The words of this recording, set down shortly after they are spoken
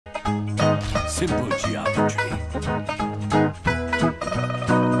Simple geometry.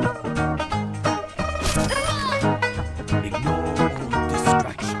 Ignore all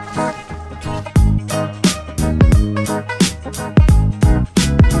distractions.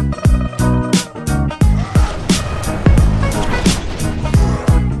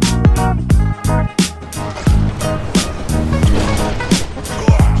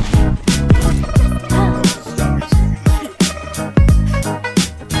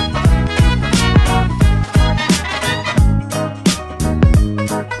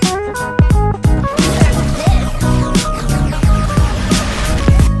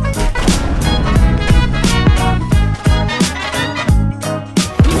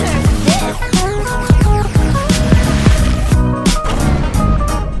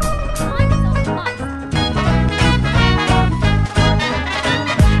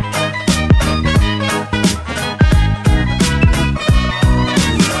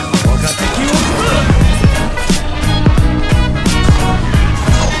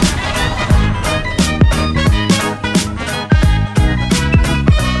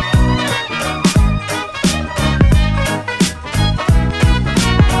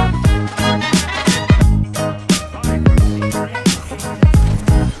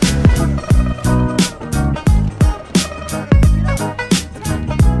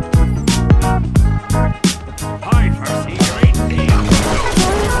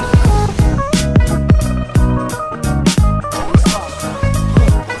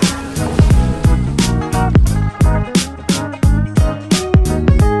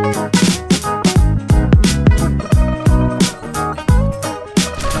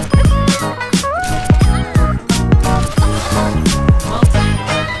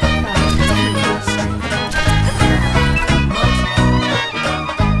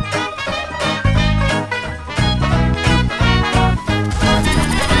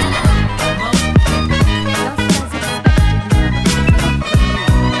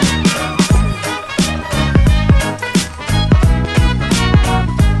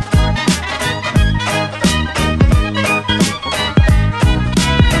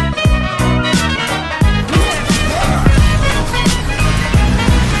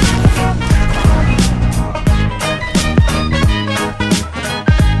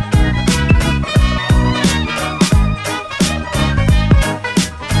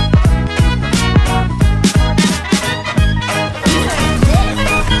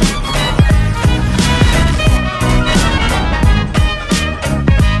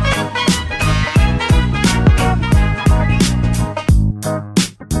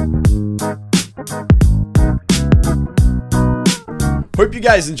 Hope you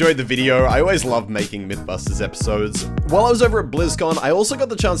guys enjoyed the video. I always love making Mythbusters episodes. While I was over at BlizzCon, I also got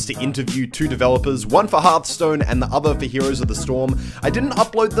the chance to interview two developers, one for Hearthstone and the other for Heroes of the Storm. I didn't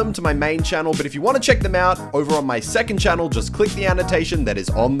upload them to my main channel, but if you want to check them out, over on my second channel, just click the annotation that is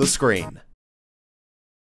on the screen.